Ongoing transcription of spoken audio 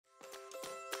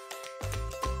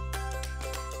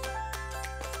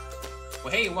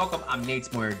Well, hey, welcome. I'm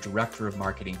Nate Moyer, Director of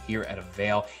Marketing here at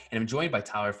Avail, and I'm joined by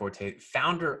Tyler Forte,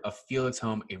 founder of Felix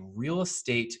Home, a real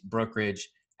estate brokerage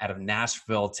out of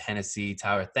Nashville, Tennessee.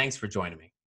 Tyler, thanks for joining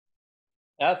me.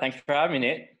 Thanks for having me,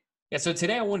 Nate. Yeah, so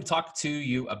today I want to talk to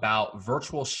you about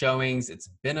virtual showings. It's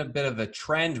been a bit of a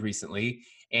trend recently,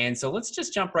 and so let's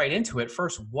just jump right into it.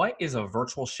 First, what is a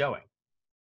virtual showing?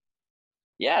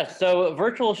 Yeah, so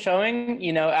virtual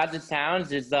showing, as it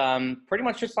sounds, is pretty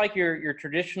much just like your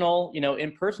traditional,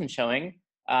 in-person showing,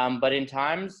 but in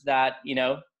times that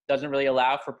doesn't really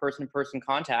allow for person-to-person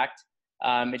contact.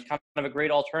 It's kind of a great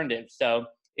alternative. So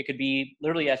it could be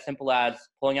literally as simple as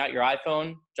pulling out your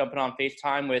iPhone, jumping on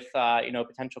FaceTime with a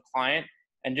potential client,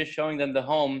 and just showing them the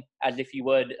home as if you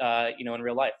would, in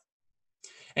real life.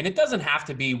 And it doesn't have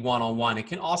to be one-on-one. It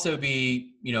can also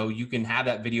be, you can have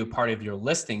that video part of your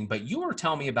listing, but you were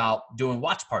telling me about doing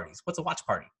watch parties. What's a watch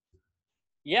party?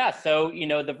 Yeah, so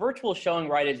the virtual showing,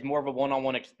 right, is more of a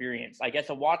one-on-one experience. I guess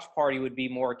a watch party would be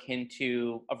more akin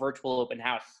to a virtual open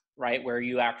house, right, where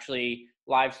you actually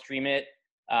live stream it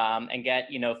and get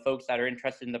folks that are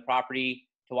interested in the property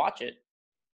to watch it.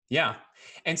 Yeah.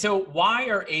 And so why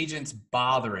are agents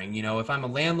bothering? If I'm a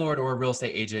landlord or a real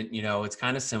estate agent, it's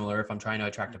kind of similar. If I'm trying to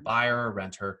attract a Mhm. buyer or a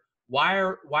renter, why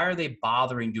are they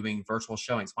bothering doing virtual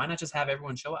showings? Why not just have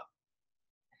everyone show up?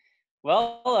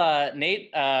 Well, Nate,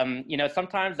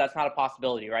 sometimes that's not a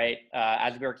possibility, right?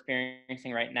 As we're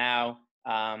experiencing right now,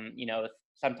 with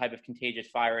some type of contagious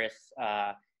virus,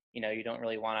 you don't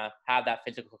really want to have that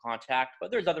physical contact.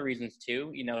 But there's other reasons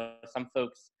too. Some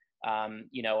folks,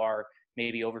 are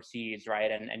maybe overseas,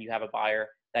 right? And you have a buyer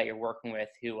that you're working with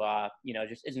who,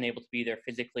 just isn't able to be there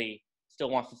physically, still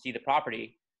wants to see the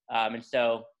property. And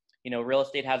so real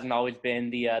estate hasn't always been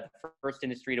the first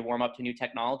industry to warm up to new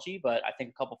technology, but I think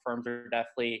a couple firms are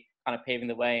definitely kind of paving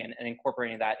the way and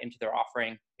incorporating that into their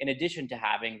offering, in addition to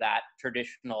having that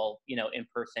traditional,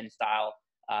 in-person style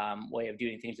way of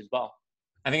doing things as well.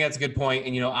 I think that's a good point.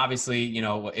 And, obviously,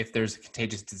 if there's a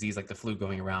contagious disease like the flu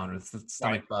going around or the Right.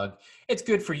 stomach bug, it's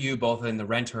good for you, both in the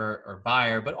renter or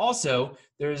buyer, but also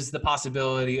there's the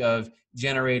possibility of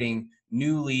generating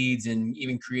new leads and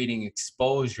even creating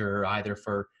exposure either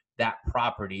for that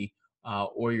property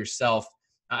or yourself.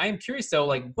 I am curious though,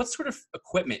 like what sort of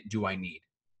equipment do I need?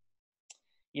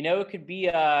 It could be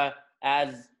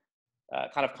as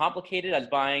kind of complicated as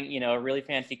buying, a really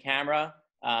fancy camera,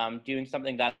 doing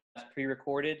something that's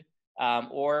pre-recorded,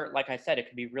 or like I said, it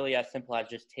could be really as simple as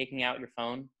just taking out your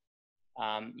phone,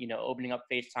 opening up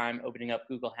FaceTime, opening up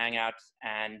Google Hangouts,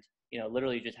 and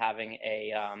literally just having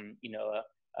a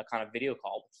kind of video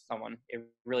call with someone. It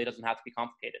really doesn't have to be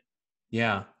complicated.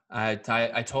 Yeah, I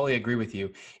totally agree with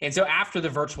you. And so after the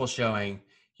virtual showing,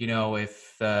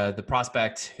 if the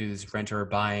prospect who's renter or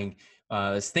buying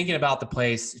is thinking about the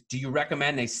place, do you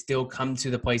recommend they still come to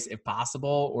the place if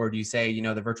possible, or do you say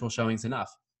the virtual showing's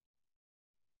enough?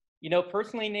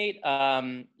 Personally, Nate,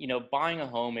 buying a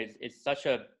home is such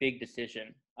a big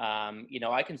decision.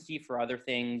 I can see for other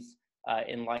things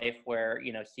in life where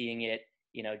seeing it,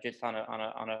 just on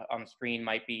a screen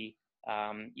might be,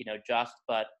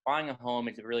 but buying a home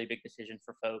is a really big decision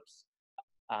for folks.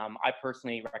 I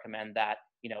personally recommend that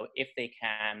if they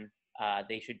can,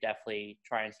 they should definitely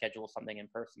try and schedule something in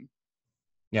person.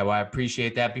 Yeah, well, I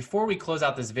appreciate that. Before we close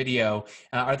out this video,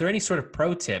 are there any sort of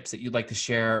pro tips that you'd like to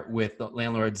share with the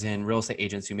landlords and real estate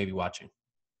agents who may be watching?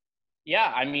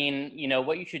 Yeah, I mean,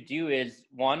 what you should do is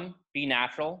one, be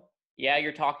natural. Yeah,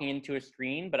 you're talking into a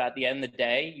screen, but at the end of the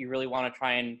day, you really want to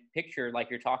try and picture like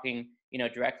you're talking,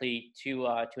 directly to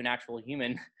an actual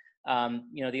human.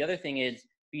 The other thing is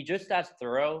be just as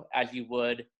thorough as you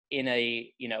would in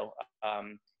a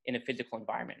physical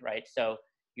environment, right? So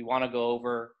you want to go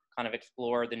over, kind of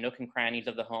explore the nook and crannies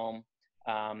of the home.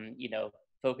 Um, you know,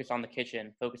 focus on the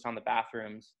kitchen, focus on the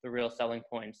bathrooms, the real selling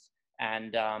points,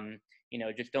 and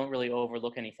just don't really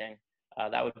overlook anything.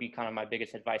 That would be kind of my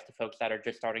biggest advice to folks that are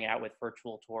just starting out with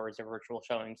virtual tours or virtual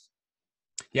showings.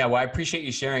 Yeah, well, I appreciate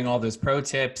you sharing all those pro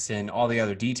tips and all the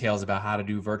other details about how to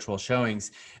do virtual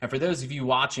showings. And for those of you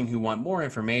watching who want more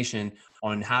information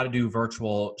on how to do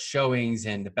virtual showings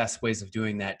and the best ways of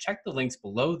doing that, check the links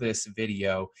below this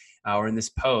video or in this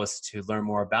post to learn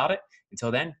more about it.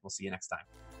 Until then, we'll see you next time.